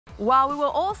While we were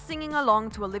all singing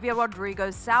along to Olivia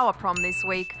Rodrigo's Sour Prom this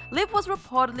week, Liv was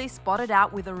reportedly spotted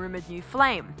out with a rumoured new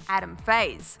flame, Adam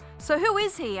Faze. So who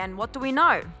is he and what do we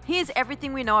know? Here's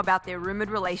everything we know about their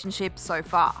rumoured relationship so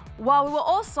far. While we were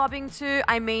all sobbing to,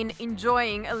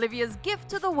 enjoying Olivia's gift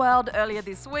to the world earlier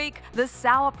this week, the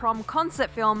Sour Prom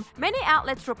concert film, many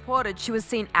outlets reported she was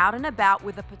seen out and about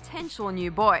with a potential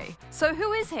new boy. So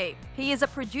who is he? He is a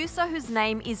producer whose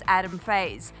name is Adam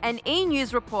Faze, and E!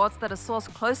 News reports that a source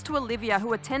close to Olivia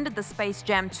who attended the Space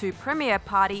Jam 2 premiere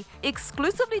party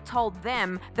exclusively told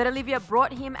them that Olivia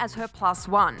brought him as her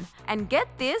 +1. And get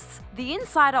this, the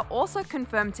insider also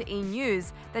confirmed to E!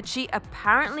 News that she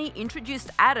apparently introduced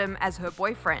Adam as her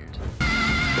boyfriend.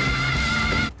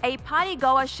 A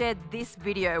partygoer shared this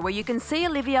video where you can see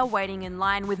Olivia waiting in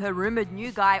line with her rumoured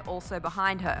new guy also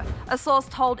behind her. A source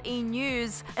told E!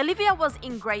 News, Olivia was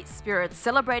in great spirits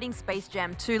celebrating Space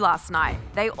Jam 2 last night.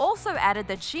 They also added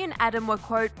that she and Adam were,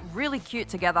 quote, really cute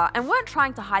together and weren't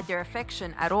trying to hide their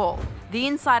affection at all. The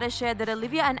insider shared that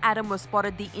Olivia and Adam were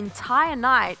spotted the entire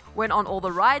night, went on all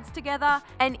the rides together,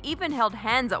 and even held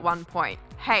hands at one point.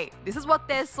 Hey, this is what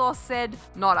their source said,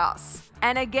 not us.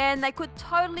 And again, they could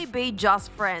totally be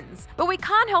just friends. But we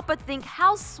can't help but think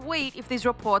how sweet if these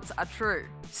reports are true.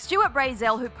 Stuart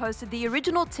Brazel, who posted the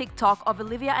original TikTok of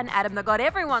Olivia and Adam that got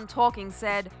everyone talking,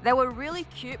 said they were really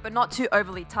cute but not too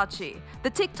overly touchy. The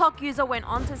TikTok user went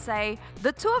on to say,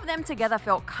 the two of them together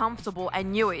felt comfortable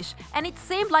and newish, and it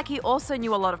seemed like he also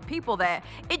knew a lot of people there.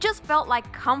 It just felt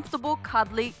like comfortable,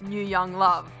 cuddly, new young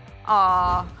love.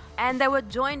 Aww. And they were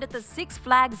joined at the Six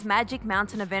Flags Magic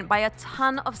Mountain event by a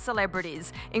ton of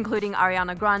celebrities, including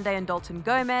Ariana Grande and Dalton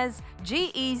Gomez,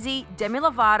 G-Eazy, Demi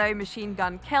Lovato, Machine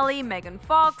Gun Kelly, Megan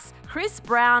Fox, Chris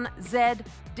Brown, Zedd,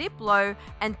 Diplo,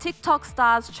 and TikTok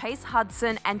stars Chase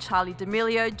Hudson and Charli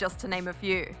D'Amelio, just to name a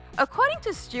few. According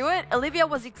to Stuart, Olivia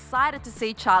was excited to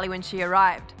see Charli when she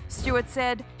arrived. Stuart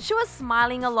said, she was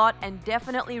smiling a lot and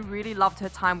definitely really loved her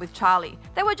time with Charli.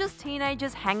 They were just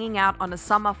teenagers hanging out on a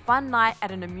summer fun night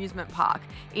at an amusement park,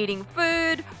 eating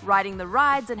food, riding the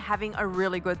rides, and having a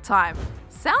really good time.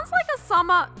 Sounds like a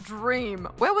summer dream.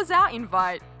 Where was our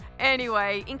invite?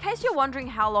 Anyway, in case you're wondering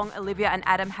how long Olivia and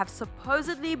Adam have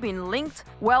supposedly been linked,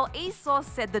 well, E-Source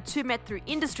said the two met through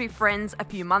industry friends a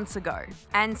few months ago.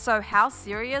 And so how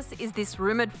serious is this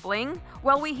rumoured fling?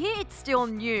 Well, we hear it's still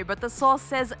new, but the source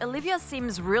says Olivia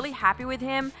seems really happy with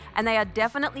him and they are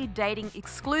definitely dating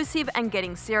exclusive and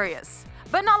getting serious.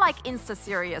 But not like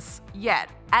Insta-serious yet.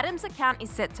 Adam's account is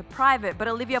set to private, but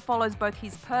Olivia follows both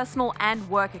his personal and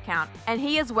work account, and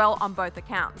he as well on both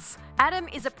accounts. Adam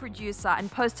is a producer and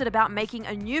posted about making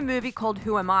a new movie called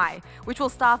Who Am I, which will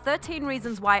star 13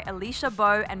 Reasons Why Alicia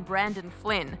Bowe and Brandon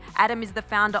Flynn. Adam is the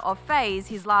founder of Faze,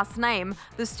 his last name,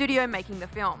 the studio making the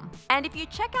film. And if you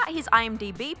check out his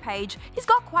IMDb page, he's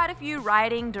got quite a few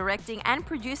writing, directing, and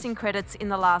producing credits in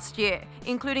the last year,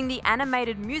 including the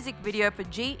animated music video for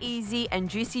G-Eazy and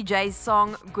Juicy J's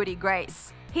song Goody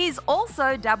Grace. He's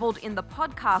also dabbled in the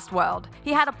podcast world.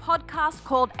 He had a podcast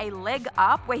called A Leg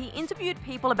Up where he interviewed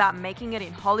people about making it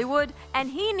in Hollywood, and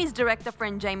he and his director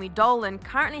friend Jamie Dolan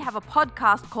currently have a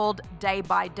podcast called Day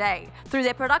by Day through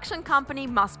their production company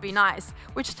Must Be Nice,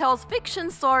 which tells fiction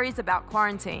stories about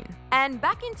quarantine. And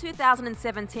back in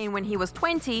 2017 when he was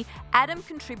 20, Adam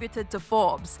contributed to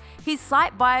Forbes. His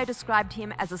site bio described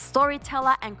him as a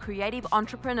storyteller and creative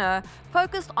entrepreneur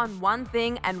focused on one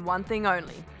thing and one thing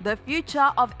only, the future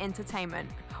of entertainment.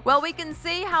 Well, we can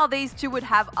see how these two would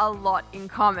have a lot in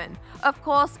common. Of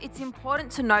course, it's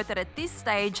important to note that at this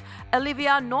stage,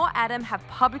 Olivia nor Adam have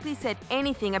publicly said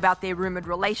anything about their rumoured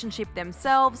relationship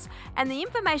themselves, and the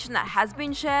information that has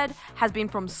been shared has been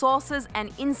from sources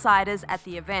and insiders at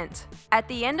the event. At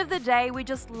the end of the day, we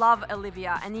just love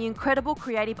Olivia and the incredible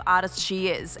creative artist she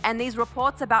is, and these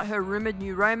reports about her rumoured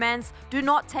new romance do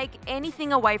not take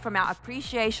anything away from our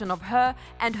appreciation of her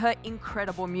and her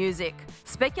incredible music.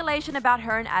 Speculation about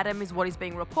her and Adam is what is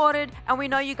being reported, and we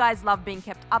know you guys love being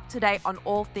kept up to date on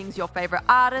all things your favorite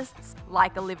artists,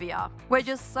 like Olivia. We're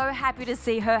just so happy to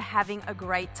see her having a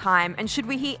great time, and should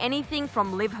we hear anything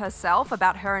from Liv herself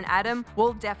about her and Adam,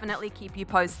 we'll definitely keep you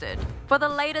posted. For the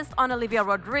latest on Olivia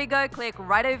Rodrigo, click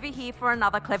right over here for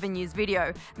another Clevver News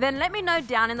video. Then let me know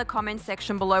down in the comments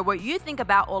section below what you think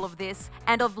about all of this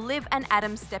and of Liv and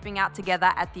Adam stepping out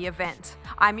together at the event.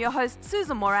 I'm your host,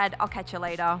 Sussan Mourad. I'll catch you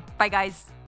later. Bye guys.